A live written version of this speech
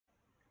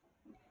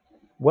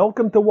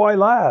Welcome to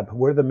Ylab.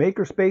 We're the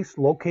makerspace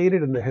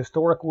located in the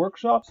historic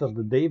workshops of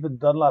the David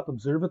Dunlap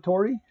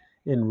Observatory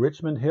in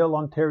Richmond Hill,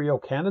 Ontario,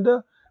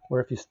 Canada,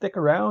 where if you stick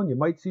around, you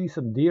might see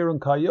some deer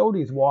and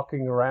coyotes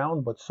walking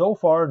around, but so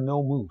far,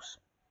 no moose.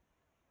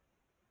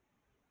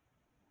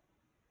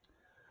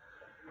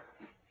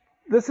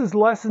 This is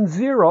lesson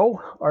 0,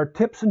 our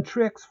tips and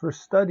tricks for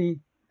study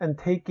and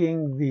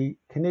taking the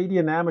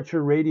Canadian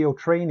Amateur Radio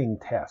Training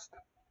Test.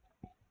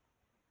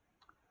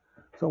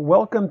 So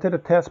welcome to the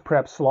test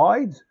prep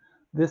slides.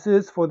 This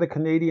is for the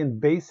Canadian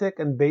Basic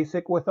and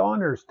Basic with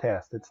Honors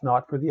test. It's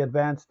not for the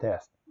advanced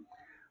test.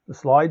 The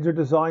slides are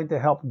designed to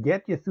help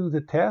get you through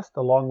the test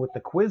along with the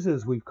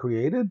quizzes we've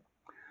created.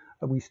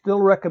 We still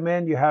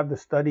recommend you have the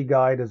study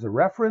guide as a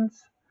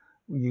reference.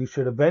 You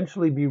should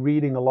eventually be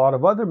reading a lot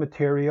of other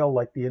material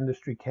like the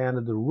Industry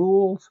Canada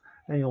rules,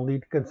 and you'll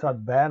need to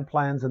consult band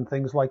plans and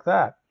things like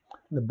that.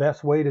 And the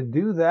best way to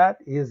do that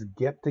is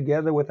get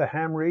together with a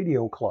ham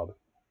radio club.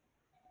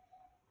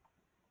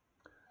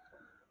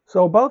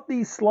 So about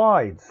these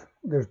slides,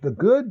 there's the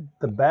good,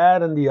 the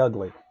bad, and the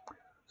ugly.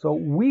 So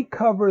we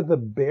cover the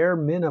bare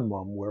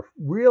minimum. We're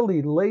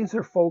really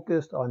laser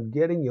focused on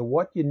getting you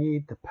what you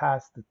need to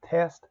pass the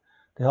test,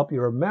 to help you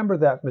remember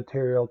that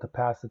material to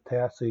pass the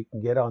test so you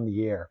can get on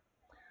the air.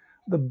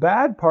 The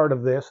bad part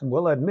of this, and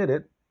we'll admit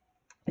it,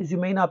 is you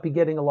may not be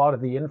getting a lot of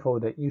the info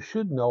that you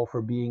should know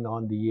for being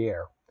on the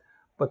air.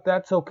 But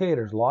that's okay.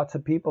 There's lots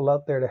of people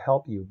out there to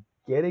help you.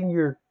 Getting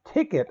your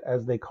ticket,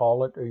 as they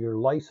call it, or your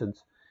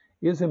license,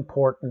 is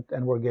important,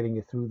 and we're getting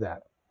you through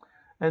that.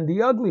 And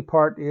the ugly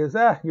part is,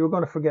 you're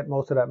going to forget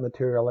most of that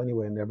material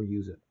anyway and never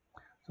use it.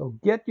 So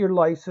get your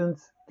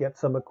license, get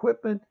some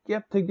equipment,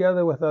 get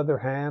together with other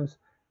hams,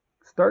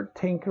 start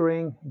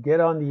tinkering,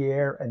 get on the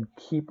air, and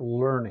keep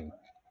learning.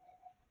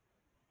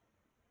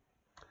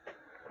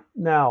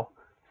 Now,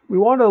 we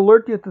want to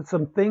alert you to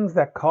some things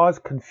that cause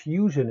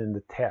confusion in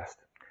the test.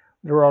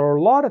 There are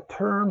a lot of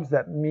terms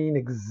that mean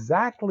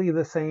exactly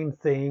the same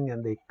thing,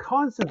 and they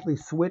constantly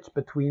switch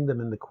between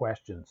them in the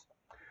questions.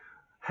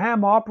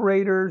 Ham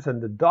operators and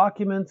the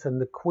documents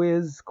and the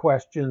quiz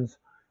questions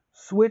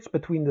switch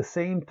between the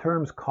same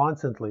terms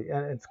constantly,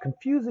 and it's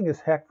confusing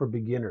as heck for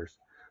beginners.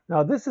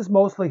 Now, this is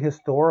mostly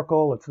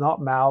historical. It's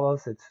not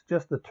malice. It's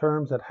just the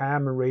terms that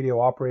ham and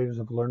radio operators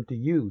have learned to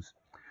use.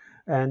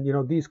 And,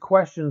 these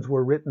questions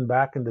were written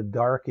back in the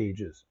dark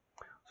ages.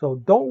 So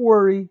don't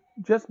worry,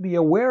 just be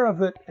aware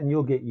of it and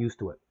you'll get used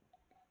to it.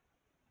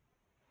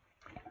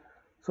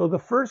 So the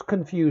first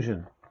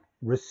confusion,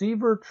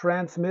 receiver,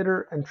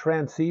 transmitter, and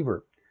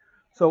transceiver.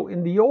 So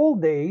in the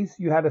old days,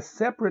 you had a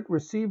separate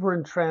receiver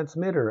and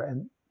transmitter,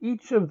 and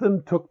each of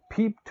them took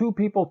two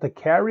people to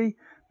carry.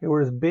 They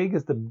were as big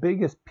as the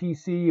biggest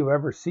PC you've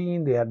ever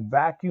seen. They had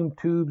vacuum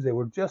tubes. They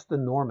were just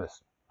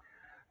enormous.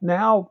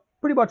 Now,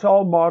 pretty much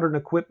all modern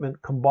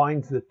equipment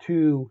combines the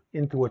two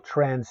into a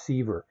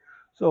transceiver.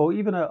 So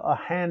even a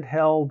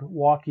handheld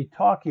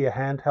walkie-talkie, a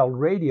handheld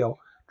radio,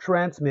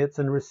 transmits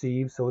and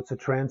receives, so it's a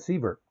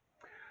transceiver.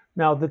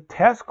 Now, the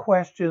test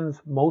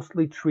questions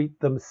mostly treat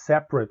them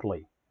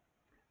separately.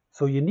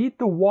 So you need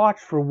to watch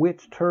for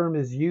which term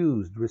is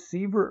used,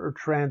 receiver or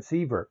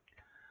transceiver,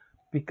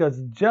 because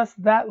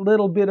just that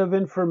little bit of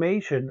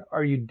information,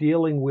 are you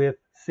dealing with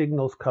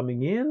signals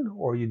coming in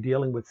or are you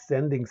dealing with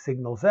sending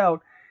signals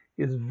out,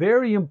 is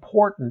very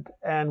important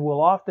and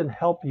will often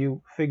help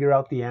you figure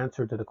out the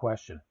answer to the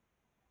question.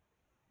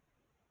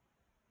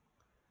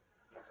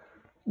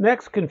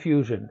 Next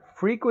confusion,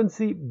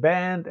 frequency,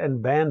 band,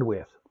 and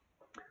bandwidth.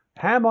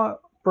 Ham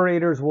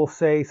operators will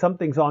say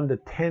something's on the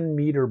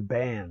 10-meter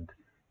band.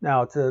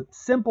 Now, it's a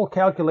simple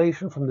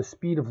calculation from the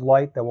speed of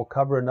light that we'll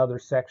cover in other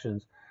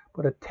sections,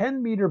 but a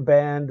 10-meter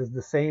band is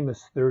the same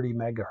as 30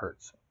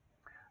 megahertz.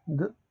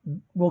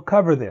 We'll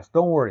cover this,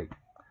 don't worry.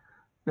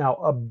 Now,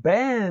 a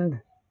band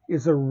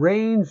is a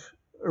range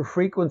or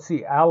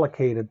frequency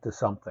allocated to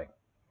something.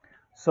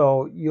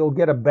 So you'll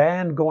get a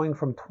band going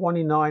from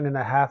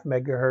 29.5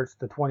 megahertz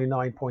to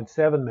 29.7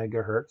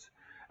 megahertz,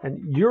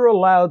 and you're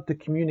allowed to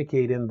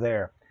communicate in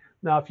there.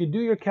 Now, if you do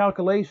your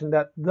calculation,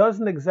 that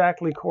doesn't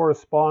exactly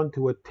correspond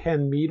to a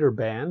 10-meter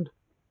band.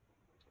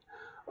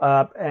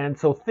 And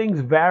so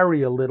things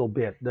vary a little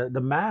bit. The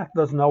math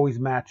doesn't always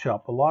match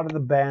up. A lot of the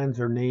bands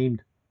are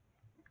named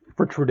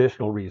for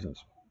traditional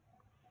reasons.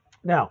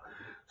 Now,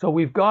 so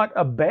we've got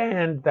a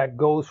band that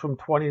goes from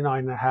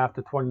 29.5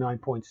 to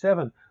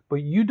 29.7,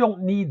 but you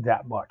don't need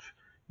that much.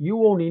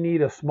 You only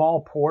need a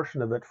small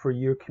portion of it for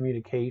your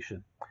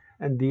communication.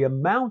 And the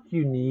amount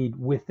you need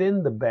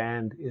within the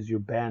band is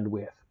your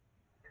bandwidth.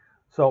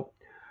 So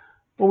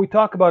when we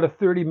talk about a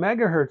 30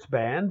 megahertz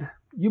band,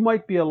 you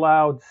might be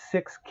allowed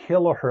 6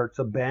 kilohertz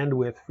of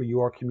bandwidth for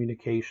your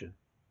communication.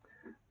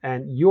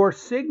 And your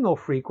signal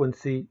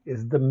frequency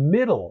is the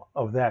middle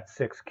of that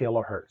 6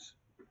 kilohertz.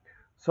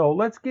 So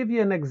let's give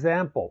you an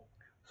example.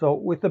 So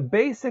with a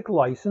basic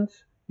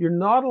license, you're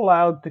not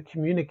allowed to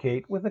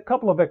communicate, with a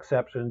couple of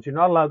exceptions, you're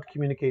not allowed to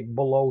communicate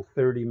below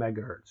 30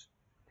 megahertz.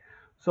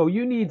 So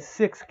you need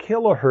 6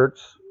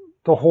 kilohertz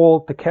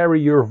to carry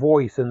your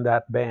voice in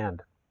that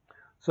band.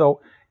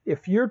 So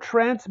If you're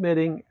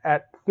transmitting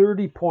at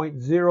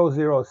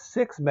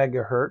 30.006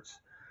 megahertz,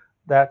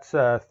 that's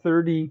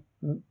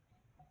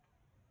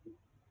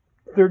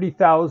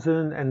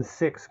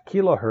 30,006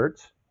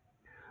 kilohertz,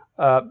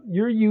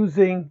 you're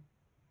using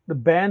the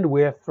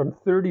bandwidth from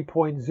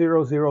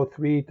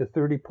 30.003 to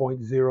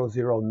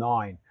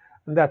 30.009.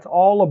 And that's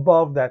all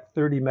above that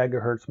 30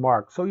 megahertz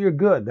mark. So you're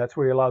good. That's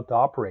where you're allowed to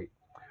operate.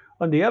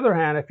 On the other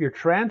hand, if you're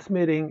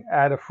transmitting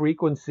at a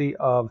frequency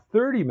of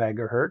 30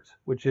 megahertz,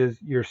 which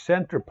is your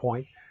center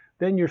point,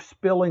 then you're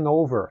spilling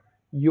over.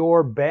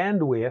 Your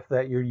bandwidth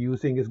that you're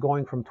using is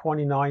going from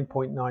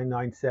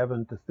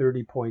 29.997 to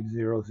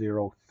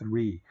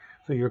 30.003.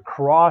 So you're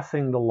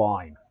crossing the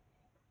line.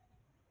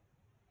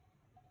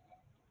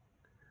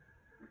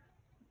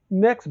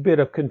 Next bit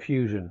of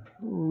confusion,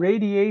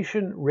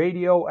 radiation,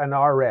 radio, and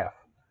RF.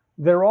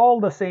 They're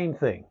all the same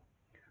thing.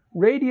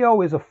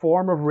 Radio is a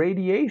form of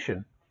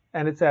radiation,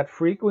 and it's at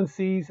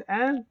frequencies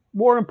and,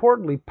 more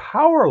importantly,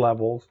 power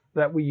levels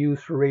that we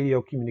use for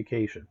radio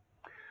communication.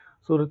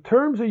 So the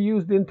terms are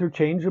used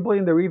interchangeably,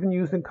 and they're even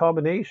used in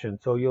combination.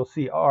 So you'll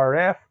see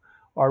RF,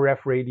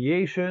 RF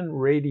radiation,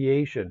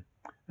 radiation,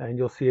 and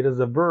you'll see it as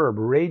a verb,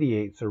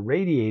 radiates or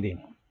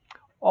radiating.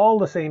 All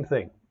the same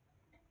thing.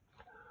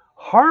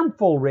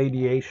 Harmful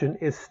radiation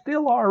is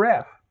still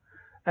RF,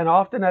 and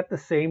often at the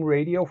same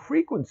radio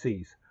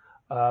frequencies.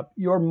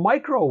 Your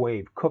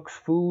microwave cooks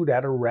food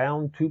at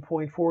around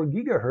 2.4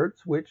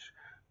 gigahertz, which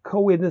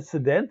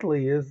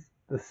coincidentally is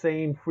the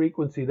same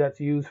frequency that's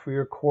used for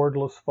your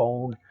cordless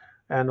phone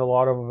and a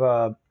lot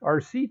of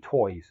RC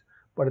toys.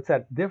 But it's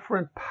at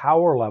different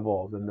power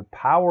levels, and the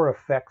power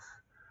affects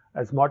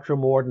as much or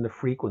more than the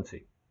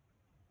frequency.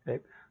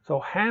 Okay? So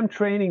ham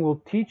training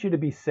will teach you to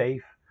be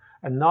safe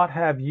and not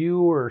have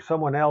you or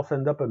someone else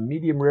end up a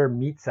medium rare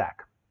meat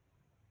sack.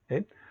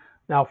 Okay?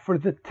 Now for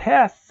the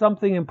test,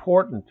 something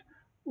important.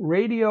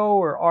 Radio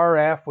or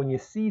RF, when you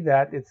see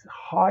that, it's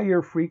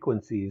higher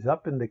frequencies,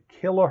 up in the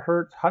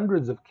kilohertz,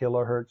 hundreds of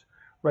kilohertz,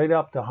 right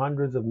up to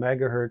hundreds of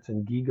megahertz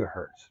and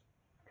gigahertz.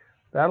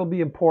 That'll be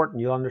important.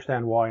 You'll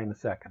understand why in a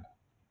second.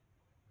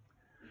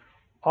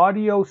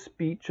 Audio,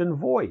 speech, and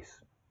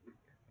voice.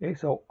 Okay,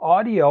 so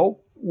audio,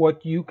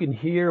 what you can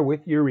hear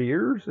with your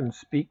ears and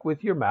speak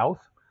with your mouth,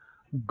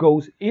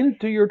 goes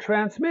into your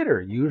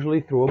transmitter,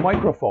 usually through a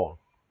microphone.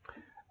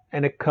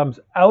 And it comes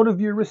out of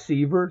your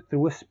receiver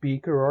through a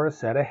speaker or a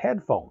set of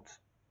headphones.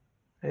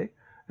 Okay?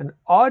 And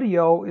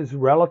audio is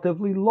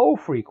relatively low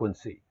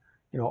frequency.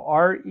 You know,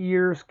 our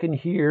ears can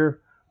hear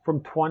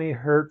from 20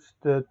 hertz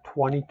to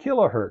 20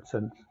 kilohertz,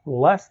 and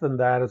less than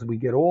that as we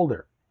get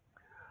older.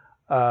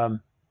 And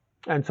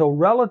so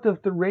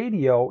relative to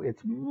radio,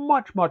 it's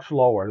much, much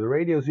lower. The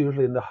radio is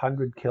usually in the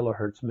 100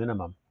 kilohertz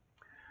minimum.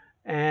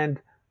 And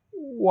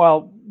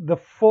while the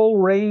full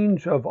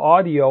range of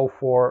audio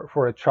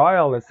for a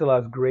child that still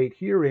has great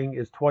hearing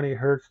is 20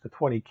 hertz to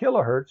 20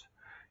 kilohertz,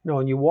 you know,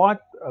 and you want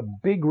a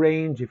big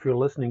range if you're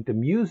listening to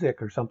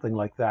music or something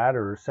like that,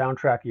 or a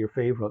soundtrack of your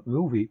favorite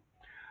movie,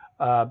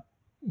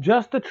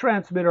 just to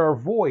transmit our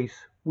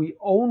voice, we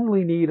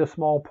only need a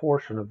small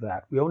portion of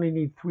that. We only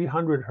need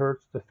 300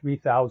 hertz to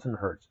 3000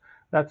 hertz.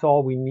 That's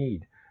all we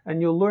need.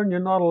 And you'll learn you're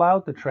not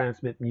allowed to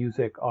transmit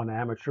music on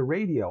amateur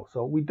radio,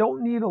 so we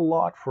don't need a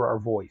lot for our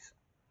voice.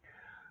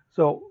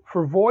 So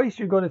for voice,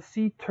 you're going to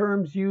see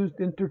terms used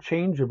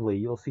interchangeably.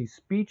 You'll see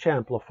speech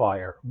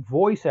amplifier,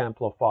 voice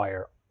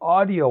amplifier,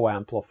 audio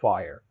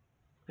amplifier.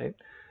 Okay?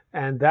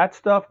 And that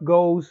stuff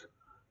goes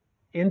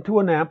into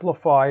an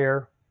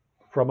amplifier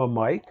from a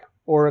mic,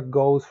 or it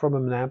goes from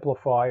an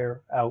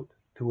amplifier out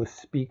to a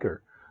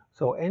speaker.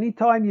 So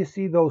anytime you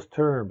see those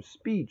terms,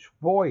 speech,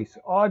 voice,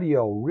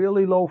 audio,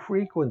 really low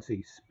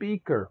frequency,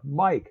 speaker,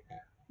 mic,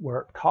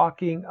 we're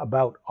talking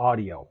about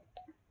audio.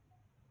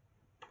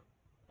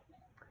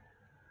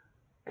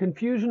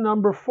 Confusion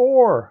number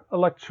 4,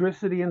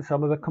 electricity and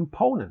some of the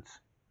components.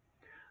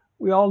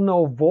 We all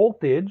know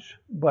voltage,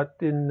 but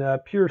in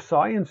pure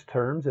science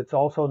terms, it's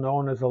also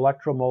known as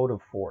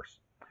electromotive force.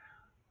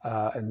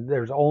 And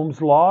there's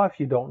Ohm's law. If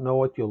you don't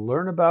know it, you'll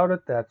learn about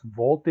it. That's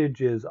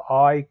voltage is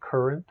I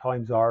current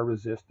times R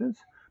resistance.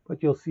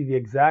 But you'll see the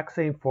exact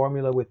same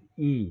formula with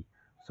E.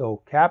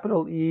 So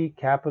capital E,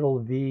 capital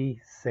V,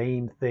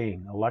 same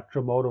thing.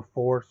 Electromotive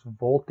force,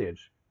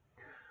 voltage.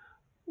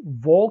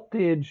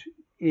 Voltage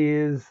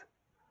is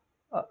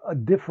a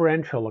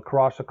differential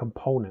across a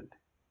component.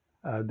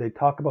 They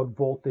talk about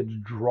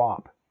voltage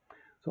drop.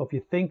 So if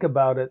you think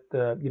about it,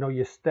 you know,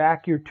 you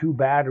stack your two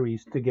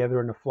batteries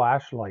together in a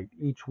flashlight.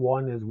 Each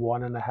one is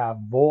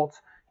 1.5 volts.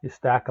 You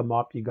stack them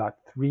up, you got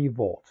 3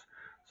 volts.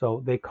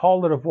 So they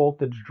call it a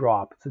voltage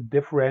drop. It's a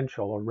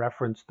differential, a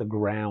reference to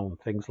ground,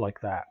 things like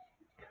that.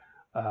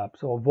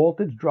 So a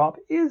voltage drop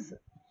is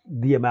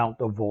the amount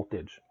of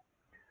voltage.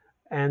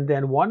 And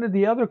then one of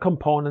the other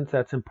components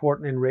that's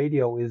important in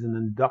radio is an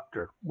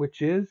inductor,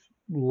 which is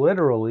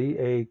literally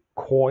a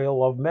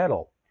coil of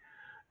metal.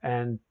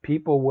 And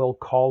people will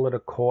call it a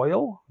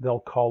coil, they'll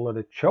call it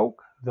a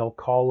choke, they'll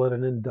call it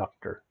an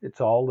inductor.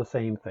 It's all the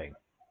same thing.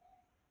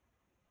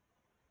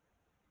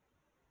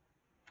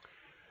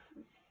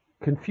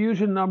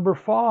 Confusion number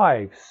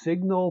 5,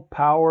 signal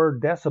power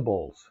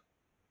decibels.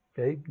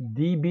 Okay,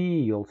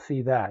 dB, you'll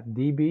see that.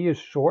 dB is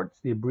short,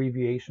 it's the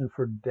abbreviation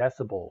for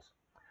decibels.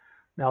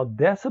 Now,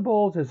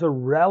 decibels is a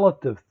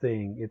relative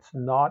thing. It's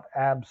not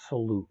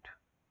absolute.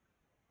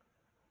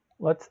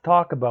 Let's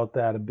talk about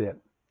that a bit.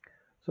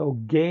 So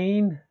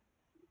gain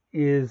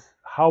is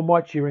how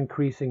much you're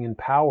increasing in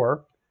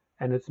power,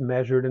 and it's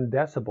measured in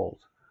decibels.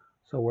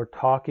 So we're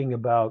talking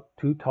about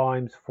 2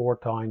 times, 4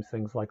 times,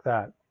 things like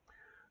that.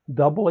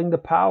 Doubling the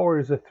power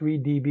is a 3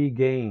 dB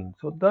gain.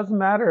 So it doesn't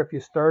matter if you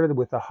started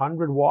with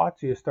 100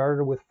 watts or you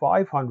started with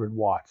 500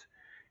 watts.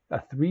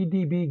 A 3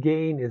 dB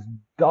gain is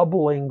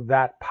doubling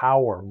that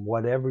power,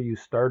 whatever you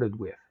started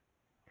with.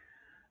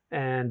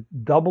 And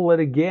double it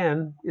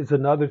again is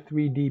another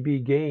 3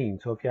 dB gain.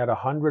 So if you had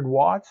 100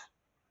 watts,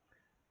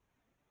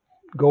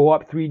 go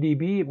up 3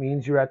 dB, it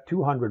means you're at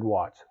 200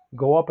 watts.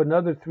 Go up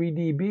another 3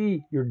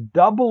 dB, you're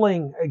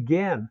doubling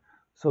again.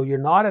 So you're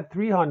not at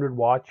 300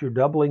 watts, you're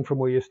doubling from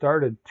where you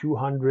started,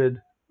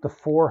 200 to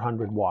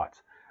 400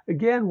 watts.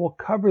 Again, we'll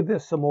cover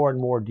this some more in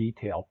more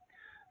detail.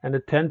 And a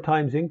 10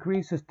 times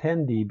increase is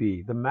 10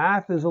 dB. The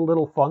math is a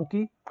little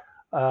funky,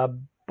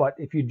 but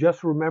if you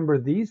just remember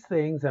these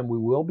things, and we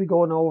will be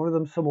going over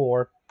them some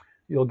more,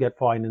 you'll get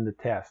fine in the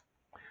test.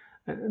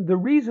 And the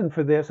reason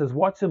for this is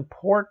what's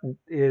important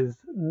is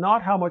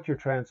not how much you're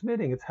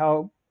transmitting, it's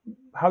how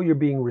you're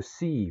being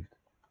received.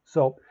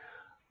 So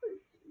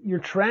you're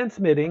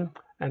transmitting,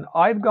 and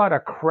I've got a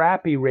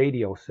crappy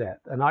radio set,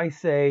 and I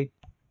say,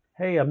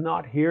 hey, I'm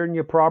not hearing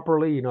you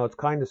properly, you know, it's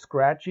kind of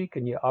scratchy,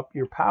 can you up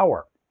your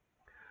power?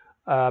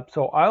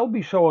 So I'll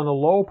be showing a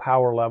low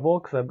power level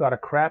because I've got a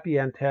crappy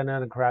antenna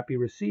and a crappy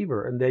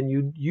receiver, and then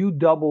you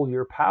double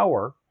your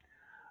power,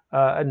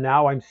 and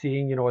now I'm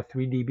seeing, you know, a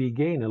 3 dB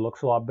gain. It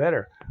looks a lot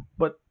better.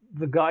 But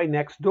the guy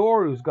next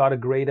door who's got a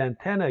great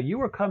antenna, you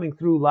were coming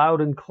through loud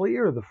and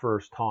clear the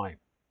first time.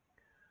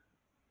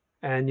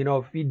 And, you know,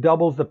 if he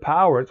doubles the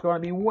power, it's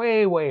going to be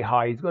way, way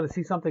high. He's going to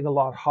see something a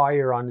lot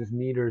higher on his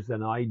meters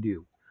than I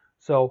do.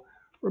 So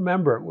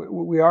remember,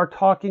 we are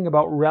talking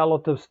about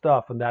relative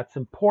stuff, and that's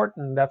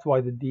important. That's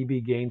why the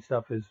dB gain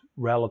stuff is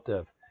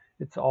relative.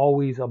 It's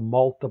always a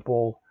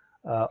multiple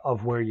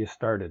of where you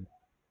started.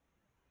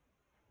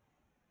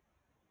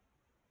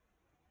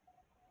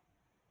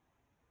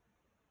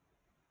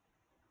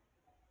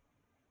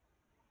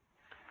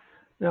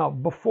 Now,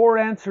 before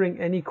answering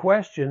any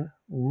question,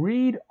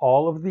 read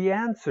all of the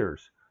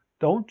answers.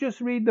 Don't just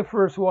read the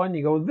first one.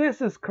 You go,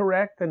 this is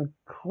correct, and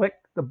click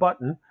the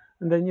button,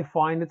 and then you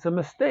find it's a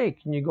mistake,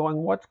 and you're going,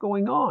 what's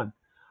going on?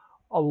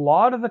 A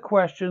lot of the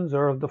questions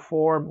are of the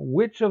form,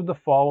 which of the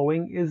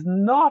following is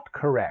not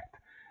correct?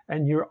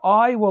 And your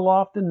eye will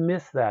often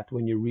miss that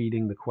when you're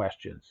reading the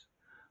questions.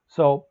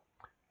 So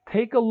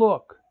take a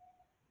look,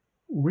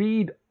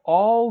 read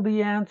all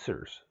the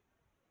answers,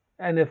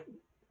 and if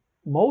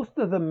most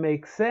of them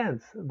make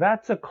sense,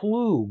 that's a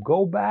clue.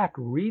 Go back,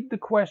 read the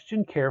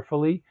question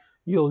carefully.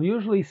 You'll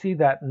usually see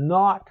that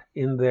not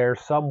in there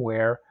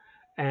somewhere,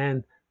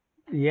 and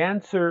the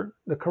answer,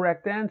 the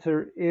correct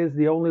answer, is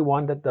the only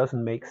one that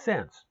doesn't make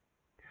sense.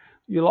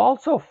 You'll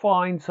also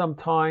find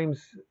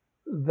sometimes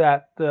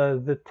that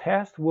the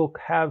test will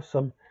have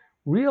some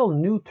real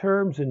new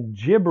terms and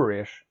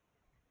gibberish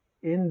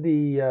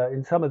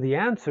in some of the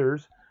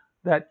answers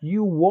that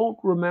you won't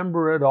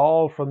remember at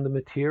all from the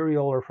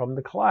material or from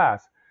the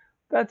class.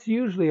 That's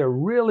usually a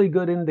really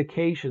good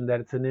indication that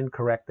it's an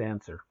incorrect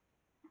answer.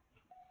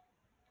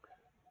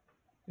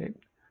 Okay.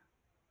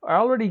 I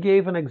already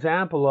gave an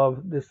example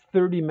of this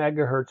 30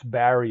 megahertz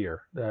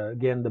barrier.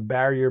 Again, the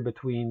barrier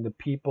between the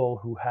people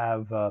who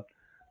have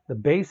the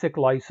basic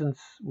license,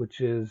 which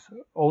is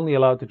only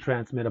allowed to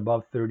transmit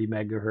above 30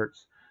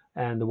 megahertz,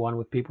 and the one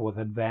with people with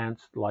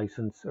advanced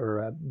license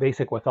or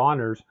basic with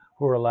honors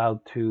who are allowed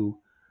to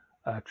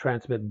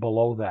transmit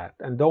below that.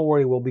 And don't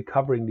worry, we'll be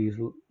covering these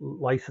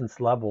license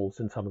levels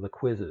in some of the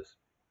quizzes.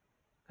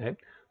 Okay?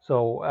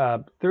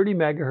 So 30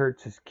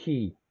 megahertz is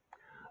key.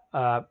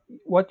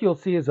 What you'll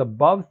see is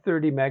above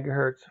 30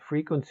 megahertz,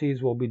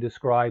 frequencies will be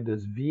described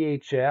as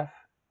VHF,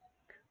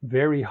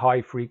 very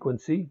high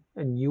frequency,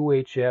 and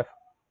UHF,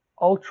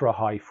 ultra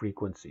high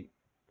frequency.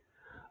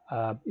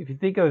 If you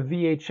think of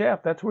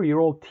VHF, that's where your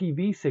old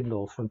TV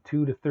signals from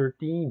 2 to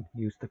 13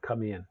 used to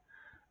come in.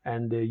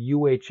 And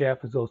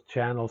UHF is those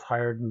channels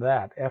higher than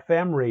that.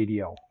 FM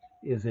radio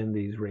is in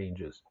these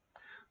ranges.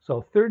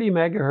 So 30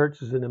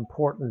 megahertz is an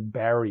important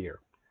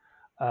barrier.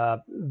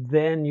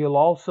 Then you'll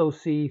also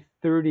see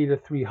 30 to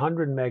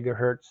 300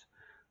 megahertz.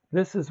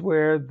 This is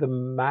where the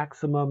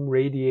maximum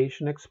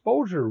radiation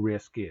exposure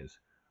risk is.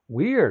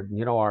 Weird,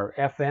 you know, our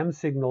FM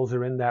signals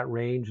are in that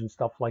range and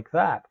stuff like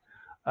that.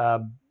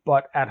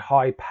 But at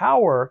high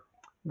power,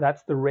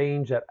 that's the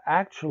range that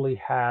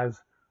actually has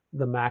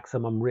the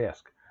maximum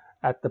risk.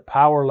 At the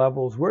power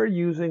levels we're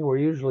using, we're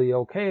usually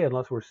okay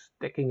unless we're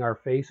sticking our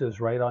faces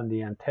right on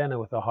the antenna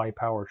with a high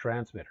power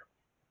transmitter.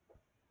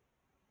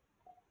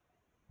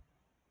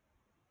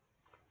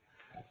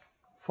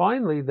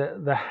 Finally,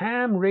 the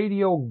ham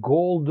radio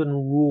golden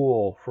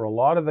rule for a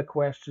lot of the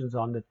questions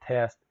on the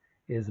test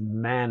is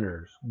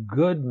manners,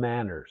 good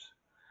manners.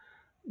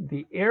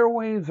 The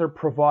airwaves are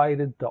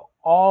provided to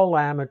all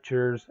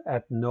amateurs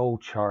at no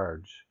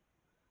charge.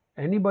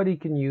 Anybody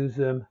can use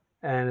them,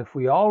 and if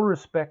we all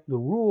respect the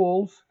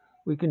rules,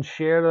 we can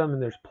share them,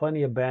 and there's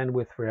plenty of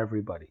bandwidth for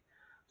everybody.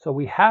 So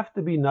we have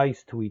to be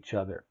nice to each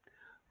other.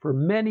 For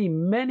many,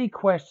 many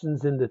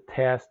questions in the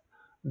test,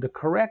 the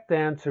correct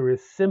answer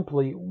is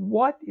simply,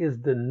 what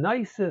is the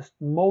nicest,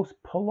 most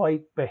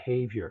polite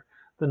behavior?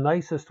 The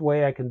nicest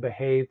way I can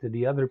behave to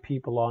the other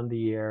people on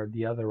the air,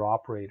 the other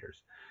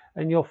operators.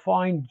 And you'll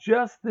find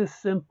just this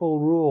simple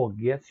rule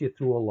gets you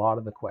through a lot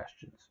of the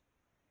questions.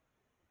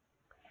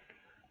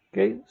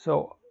 Okay,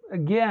 so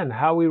again,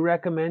 how we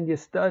recommend you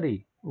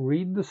study.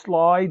 Read the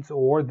slides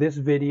or this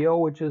video,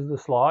 which is the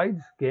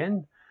slides.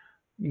 Again,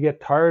 you get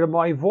tired of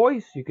my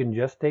voice, you can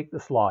just take the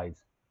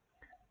slides.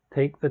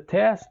 Take the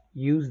test,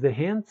 use the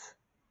hints,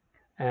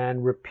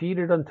 and repeat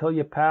it until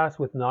you pass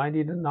with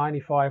 90 to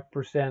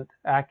 95%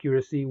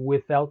 accuracy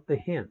without the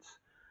hints.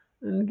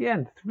 And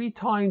again, 3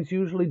 times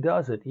usually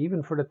does it,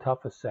 even for the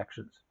toughest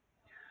sections.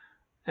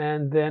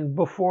 And then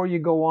before you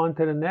go on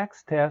to the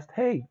next test,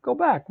 hey, go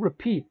back,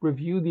 repeat,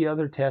 review the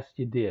other tests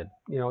you did.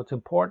 You know, it's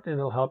important and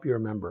it'll help you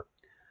remember.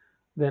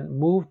 Then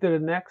move to the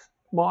next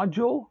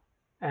module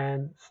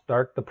and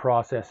start the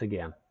process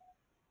again.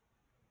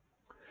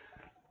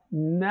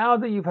 Now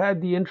that you've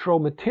had the intro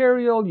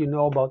material, you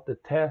know about the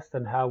test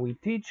and how we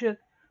teach it,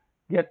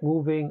 get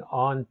moving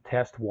on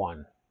test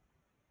 1.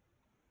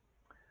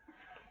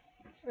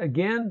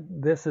 Again,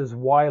 this is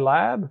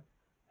Ylab,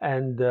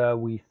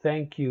 and we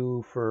thank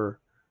you for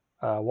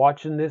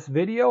watching this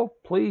video.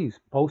 Please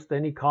post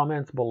any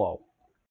comments below.